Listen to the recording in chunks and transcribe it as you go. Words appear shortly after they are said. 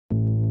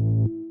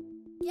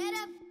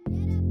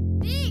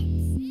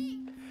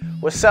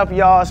What's up,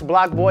 y'all? It's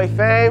Block Boy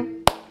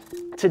Fame.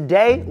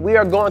 Today, we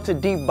are going to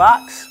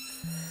debox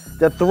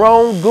the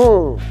Throne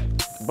Goon,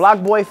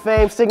 Block Boy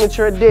Fame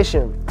Signature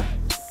Edition.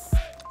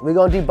 We're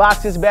gonna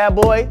debox this bad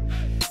boy,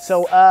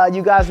 so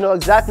you guys know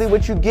exactly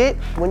what you get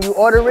when you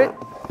order it,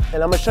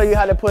 and I'm gonna show you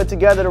how to put it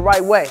together the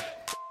right way.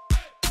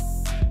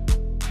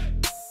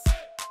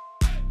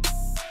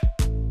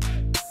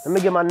 Let me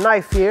get my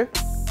knife here.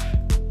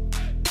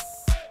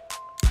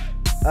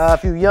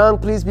 If you're young,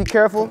 please be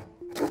careful.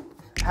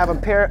 Have a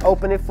parent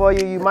open it for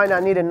you. You might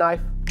not need a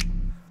knife.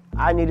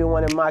 I needed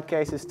one in my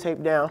case. It's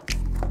taped down.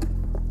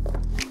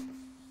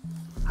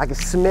 I can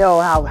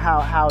smell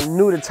how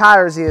new the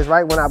tires is,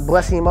 right, when I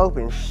bust him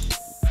open.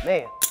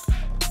 Man.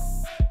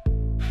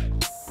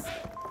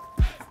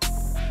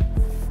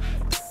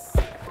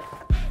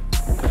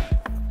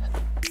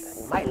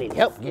 You might need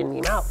help getting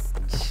him out.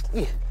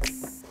 Yeah.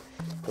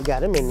 We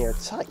got him in there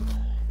tight.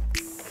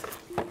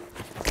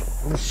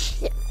 Oh,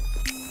 shit.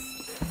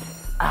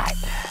 All right.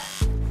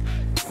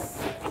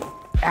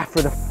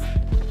 After the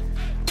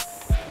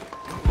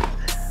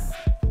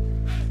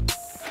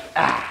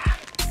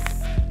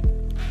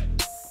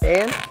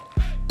and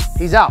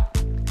he's out.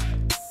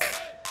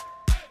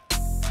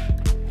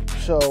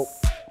 So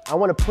I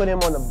want to put him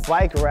on the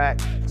bike rack,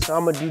 so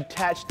I'm gonna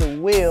detach the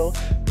wheels,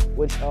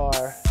 which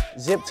are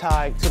zip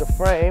tied to the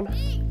frame.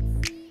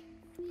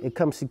 It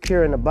comes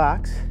secure in the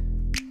box.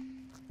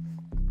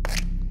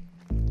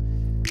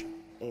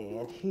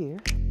 And here.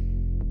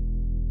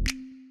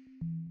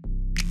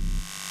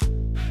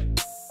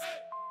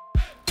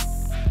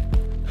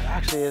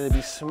 Actually, it'd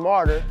be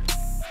smarter.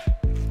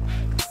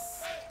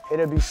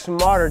 It'd be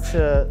smarter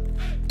to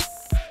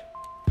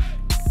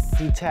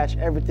detach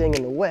everything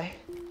in the way.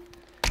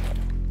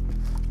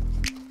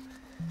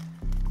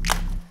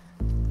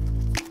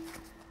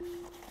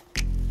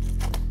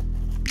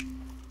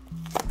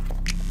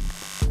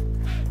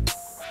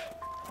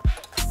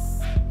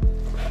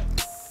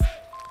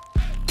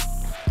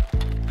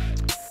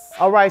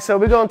 All right, so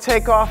we're gonna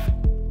take off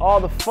all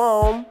the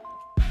foam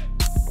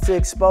to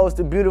expose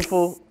the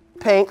beautiful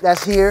paint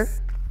that's here,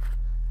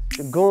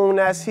 the Goon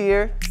that's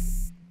here,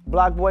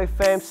 Block Boy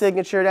Fame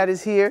signature that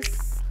is here.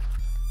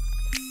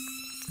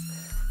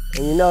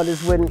 And you know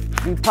this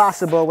wouldn't be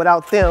possible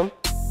without them.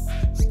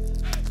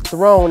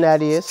 Throne,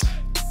 that is.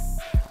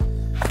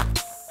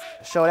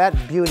 Show that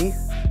beauty.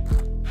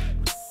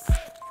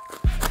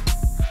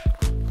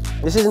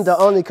 This isn't the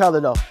only color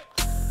though.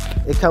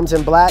 It comes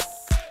in black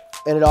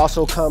and it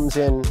also comes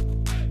in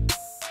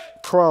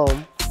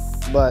chrome,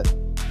 but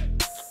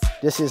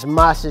this is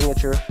my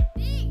signature.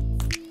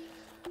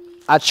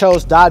 I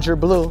chose Dodger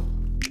Blue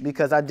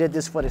because I did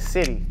this for the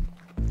city.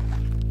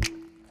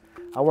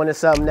 I wanted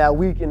something that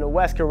we in the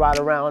West can ride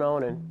around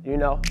on and, you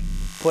know,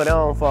 put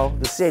on for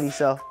the city,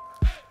 so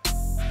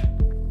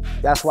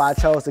that's why I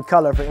chose the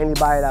color, for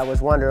anybody that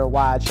was wondering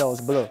why I chose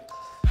blue.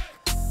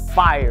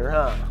 Fire,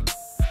 huh?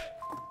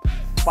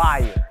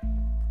 Fire.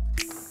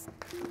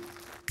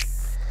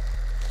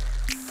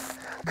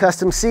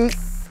 Custom seat.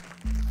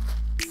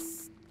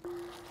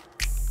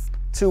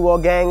 2-Wheel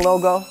Gang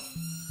logo.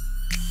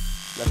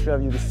 Not sure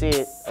if you can see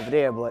it over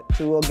there, but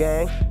 2-Wheel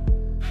Gang.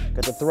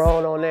 Got the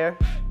Throne on there.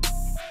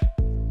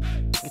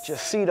 Get your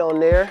seat on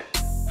there.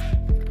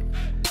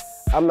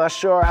 I'm not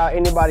sure how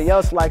anybody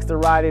else likes to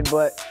ride it,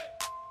 but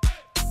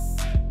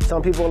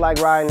some people like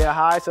riding it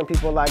high, some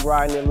people like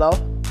riding it low.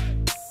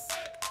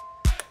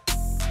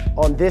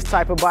 On this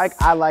type of bike,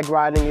 I like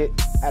riding it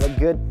at a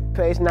good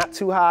pace, not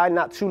too high,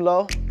 not too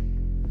low.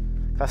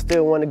 I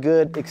still want a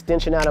good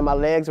extension out of my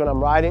legs when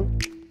I'm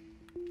riding.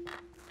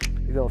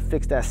 You're gonna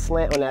fix that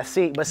slant on that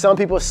seat. But some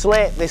people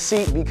slant the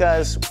seat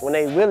because when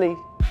they wheelie,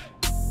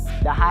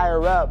 the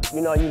higher up,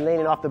 you know, you're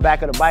leaning off the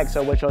back of the bike.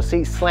 So with your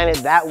seat slanted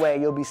that way,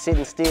 you'll be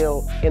sitting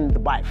still in the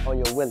bike on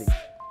your wheelie.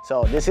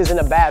 So this isn't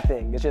a bad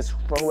thing. It's just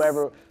for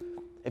whoever,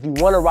 if you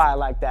wanna ride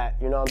like that,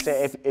 you know what I'm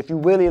saying? If you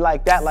wheelie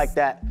like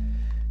that,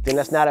 then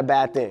that's not a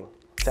bad thing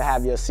to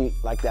have your seat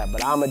like that.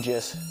 But I'ma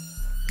just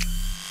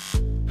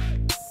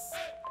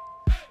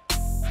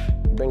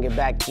bring it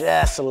back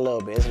just a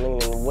little bit. It's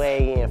leaning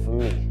way in for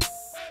me.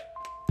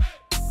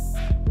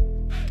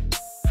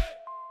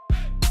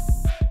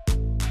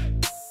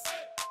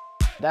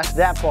 That's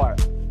that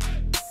part.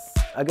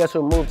 I guess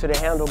we'll move to the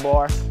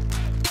handlebars.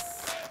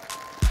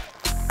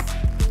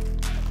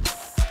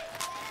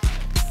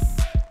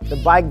 The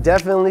bike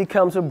definitely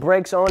comes with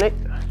brakes on it.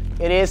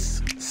 It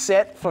is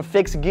set for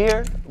fixed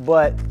gear,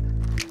 but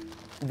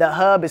the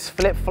hub is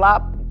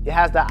flip-flop. It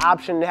has the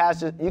option,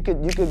 you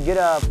could get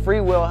a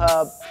freewheel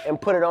hub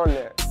and put it on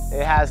there.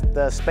 It has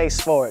the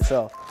space for it,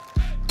 so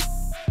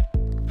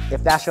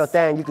if that's your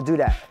thing, you could do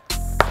that.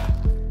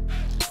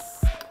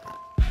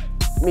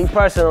 Me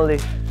personally,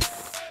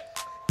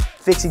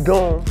 Fixie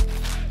Goon,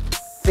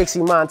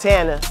 Fixie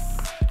Montana,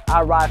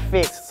 I ride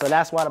fixed, so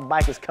that's why the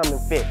bike is coming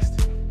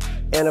fixed.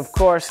 And of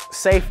course,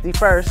 safety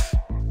first.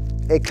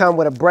 It comes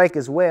with a brake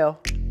as well.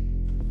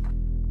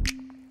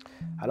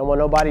 I don't want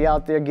nobody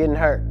out there getting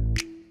hurt.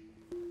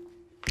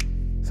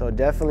 So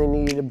definitely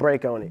need a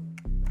brake on it.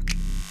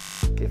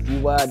 If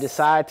you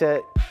decide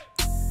to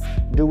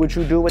do what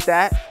you do with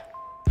that,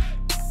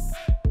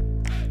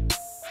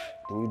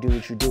 then you do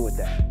what you do with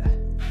that.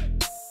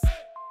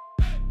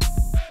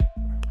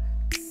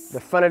 The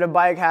front of the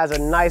bike has a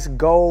nice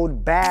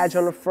gold badge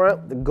on the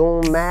front, the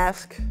Goon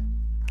mask,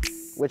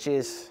 which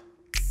is,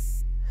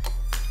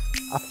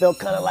 I felt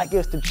kind of like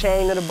it's the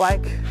chain of the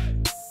bike,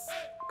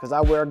 because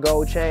I wear a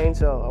gold chain,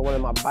 so I wanted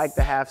my bike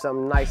to have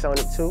something nice on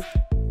it too.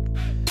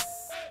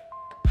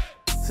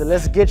 So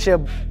let's get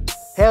your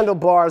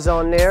handlebars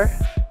on there.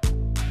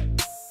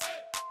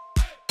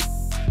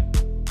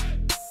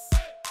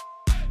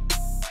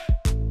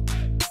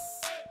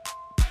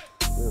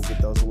 We'll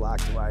get those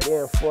locked right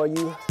in for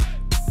you.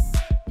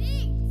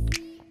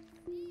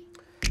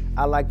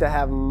 I like to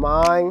have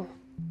mine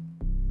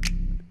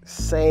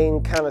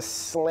same kind of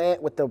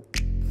slant with the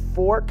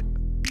fork.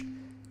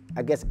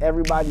 I guess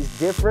everybody's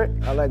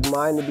different. I like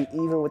mine to be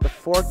even with the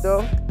fork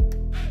though.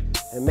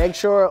 And make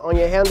sure on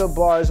your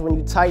handlebars when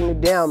you tighten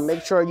it down,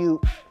 make sure you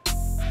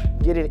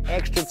get it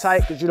extra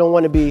tight because you don't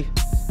want to be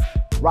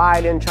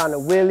riding, trying to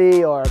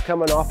wheelie or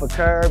coming off a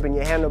curb and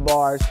your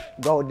handlebars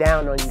go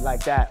down on you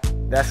like that.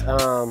 That's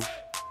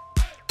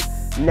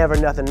never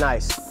nothing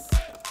nice.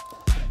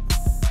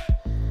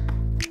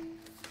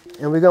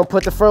 And we're gonna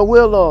put the front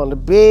wheel on, the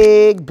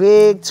big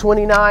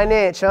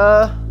 29-inch,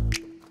 huh?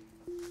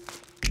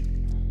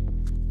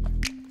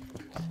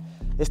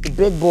 It's the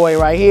big boy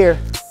right here.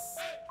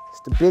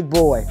 It's the big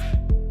boy.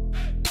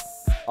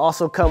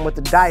 Also come with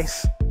the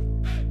dice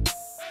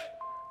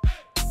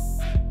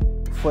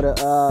for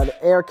the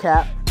air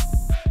cap.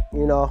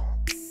 You know,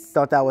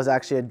 thought that was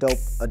actually a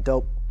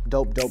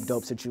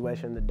dope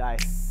situation, the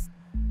dice.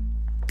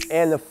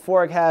 And the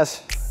fork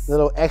has a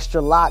little extra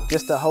lock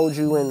just to hold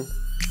you in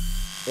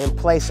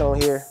place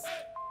on here.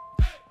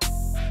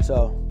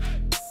 So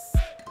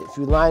if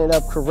you line it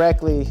up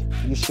correctly,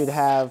 you should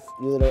have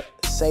your little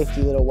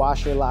safety little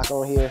washer lock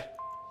on here.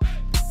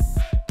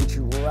 Get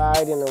you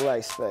right in the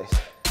right space.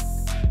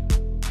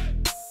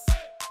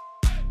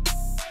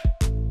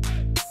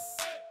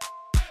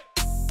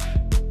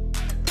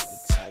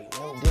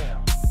 Tighten it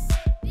down.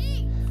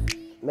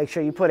 Make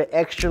sure you put an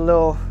extra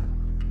little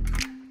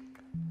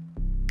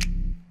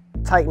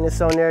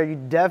tightness on there. You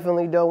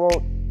definitely don't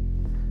want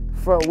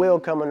front wheel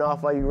coming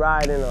off while you're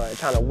riding or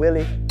trying to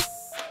wheelie.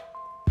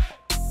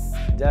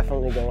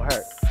 Definitely gonna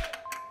hurt.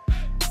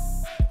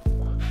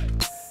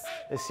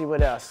 Let's see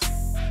what else.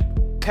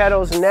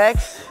 Pedals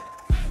next.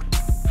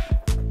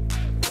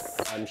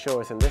 I'm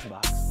sure it's in this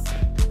box.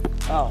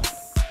 Oh,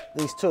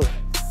 these two.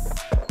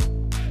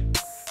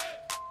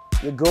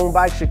 Your Goon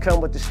bike should come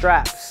with the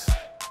straps.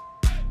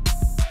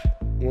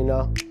 You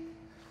know?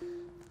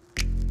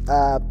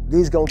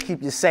 These gonna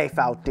keep you safe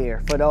out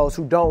there for those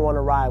who don't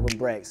wanna ride with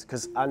brakes.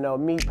 Cause I know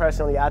me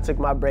personally, I took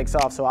my brakes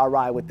off, so I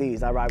ride with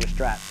these, I ride with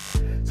straps.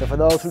 So for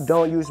those who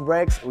don't use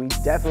brakes, we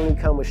definitely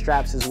come with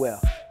straps as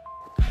well.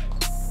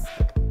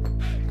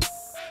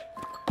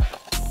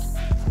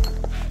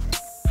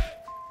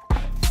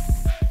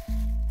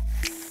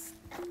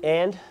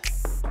 And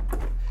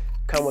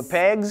come with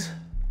pegs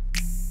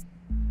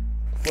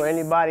for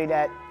anybody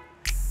that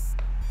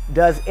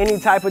does any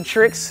type of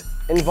tricks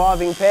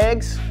involving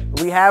pegs.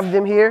 We have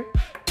them here.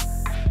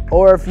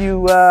 Or if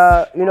you,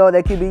 you know,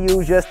 they can be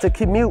used just to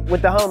commute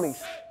with the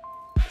homies.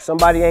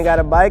 Somebody ain't got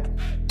a bike,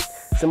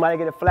 somebody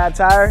get a flat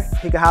tire,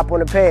 he can hop on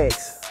the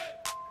pegs.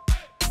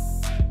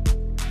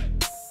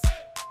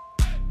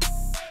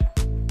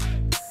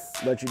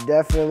 But you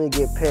definitely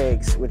get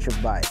pegs with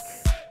your bike.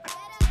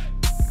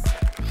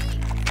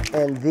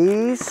 And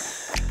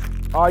these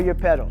are your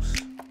pedals.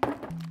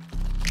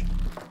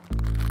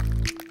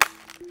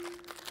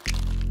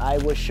 I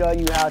will show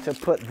you how to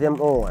put them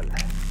on,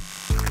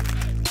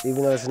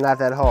 even though it's not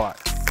that hard.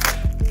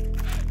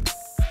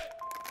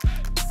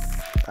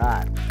 All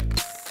right.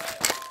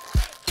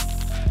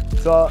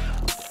 So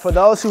for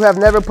those who have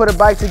never put a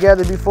bike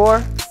together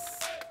before,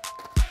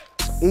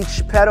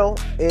 each pedal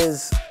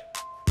is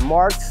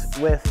marked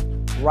with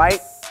right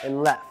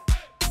and left.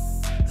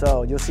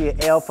 So you'll see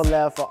an L for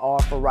left or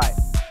R for right.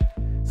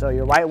 So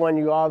your right one,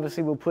 you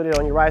obviously will put it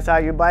on your right side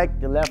of your bike,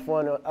 your left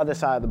one on the other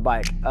side of the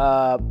bike.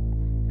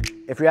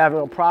 If you're having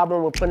a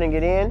problem with putting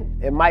it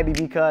in, it might be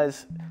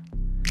because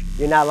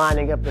you're not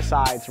lining up the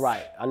sides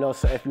right. I know,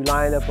 so if you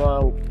line up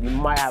wrong, you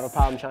might have a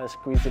problem trying to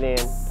squeeze it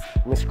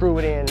in, screw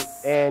it in,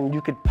 and you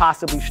could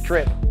possibly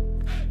strip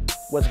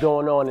what's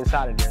going on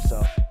inside of there.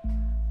 So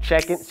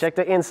check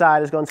the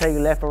inside, it's gonna tell you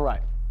left and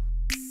right.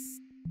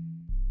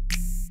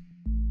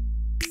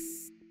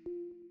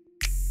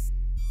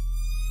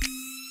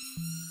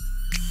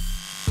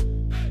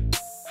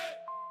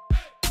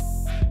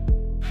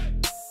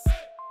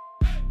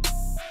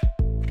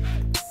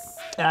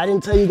 I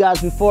didn't tell you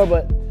guys before,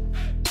 but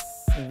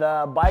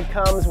the bike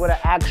comes with an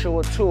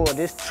actual tool.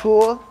 This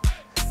tool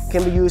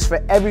can be used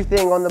for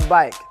everything on the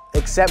bike,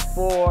 except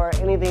for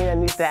anything that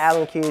needs the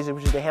Allen keys,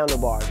 which is the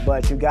handlebars.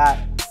 But you can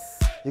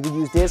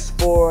use this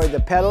for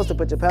the pedals, to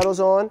put your pedals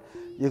on.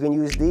 You can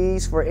use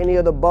these for any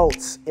of the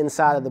bolts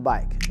inside of the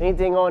bike.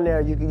 Anything on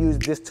there, you can use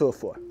this tool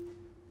for.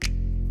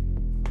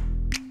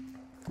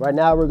 Right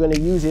now, we're gonna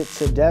use it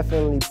to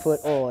definitely put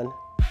on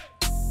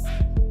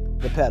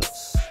the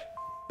pedals.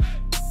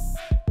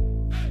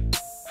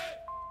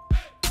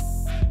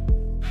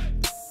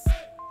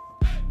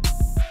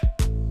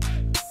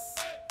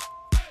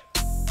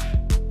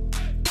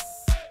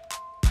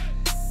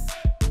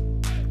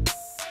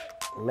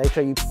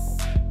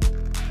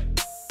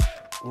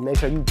 Make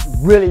sure you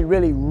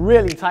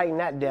really tighten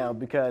that down,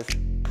 because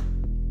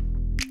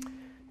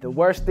the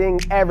worst thing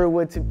ever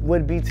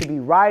would be to be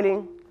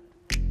riding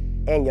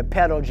and your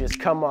pedal just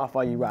come off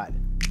while you're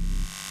riding.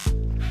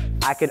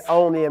 I could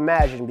only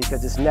imagine,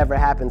 because it's never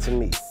happened to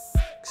me.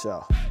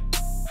 So,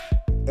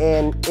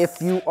 and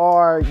if you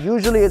are,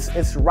 usually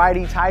it's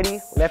righty-tighty,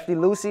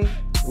 lefty-loosey.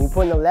 When you're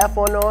putting the left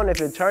one on, if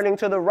you're turning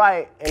to the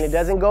right and it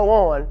doesn't go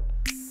on,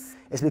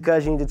 it's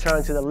because you need to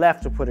turn to the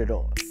left to put it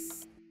on.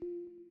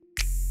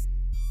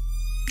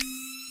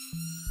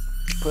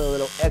 Put a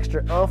little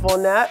extra oomph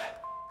on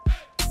that.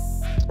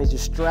 These are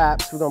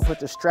straps. We're gonna put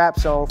the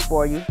straps on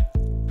for you.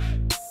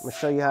 I'm gonna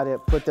show you how to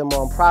put them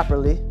on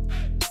properly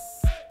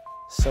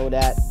so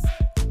that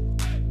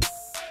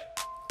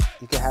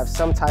you can have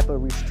some type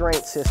of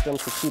restraint system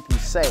to keep you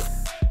safe.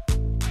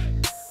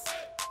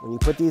 When you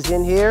put these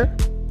in here,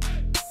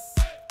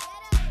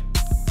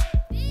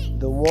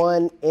 the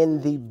one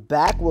in the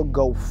back will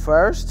go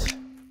first.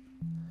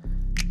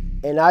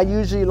 And I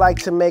usually like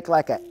to make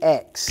like an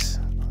X,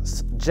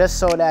 just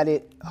so that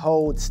it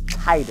holds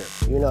tighter.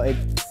 You know,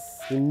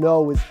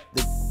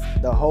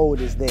 the hold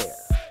is there.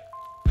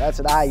 That's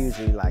what I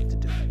usually like to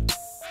do.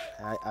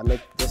 I make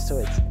this so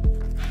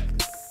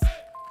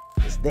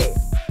it's there,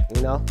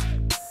 you know?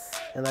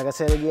 And like I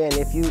said again,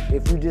 if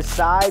you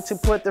decide to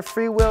put the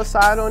freewheel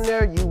side on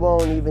there, you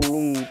won't even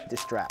need the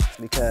straps,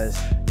 because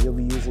you'll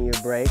be using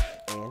your brake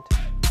and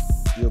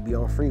you'll be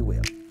on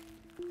freewheel.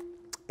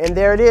 And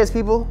there it is,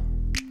 people.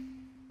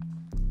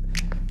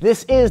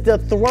 This is the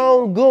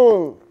Throne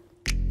Goon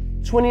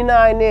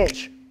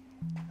 29-inch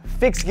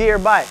fixed gear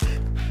bike.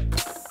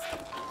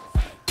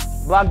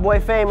 Block Boy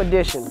Fame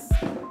edition.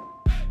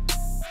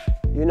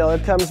 You know,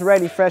 it comes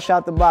ready, fresh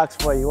out the box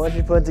for you. Once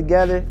you put it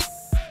together,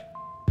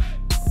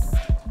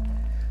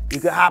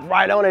 you can hop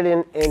right on it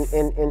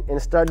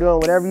and start doing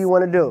whatever you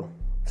want to do.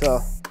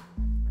 So,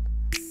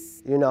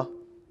 you know,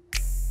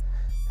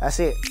 that's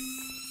it.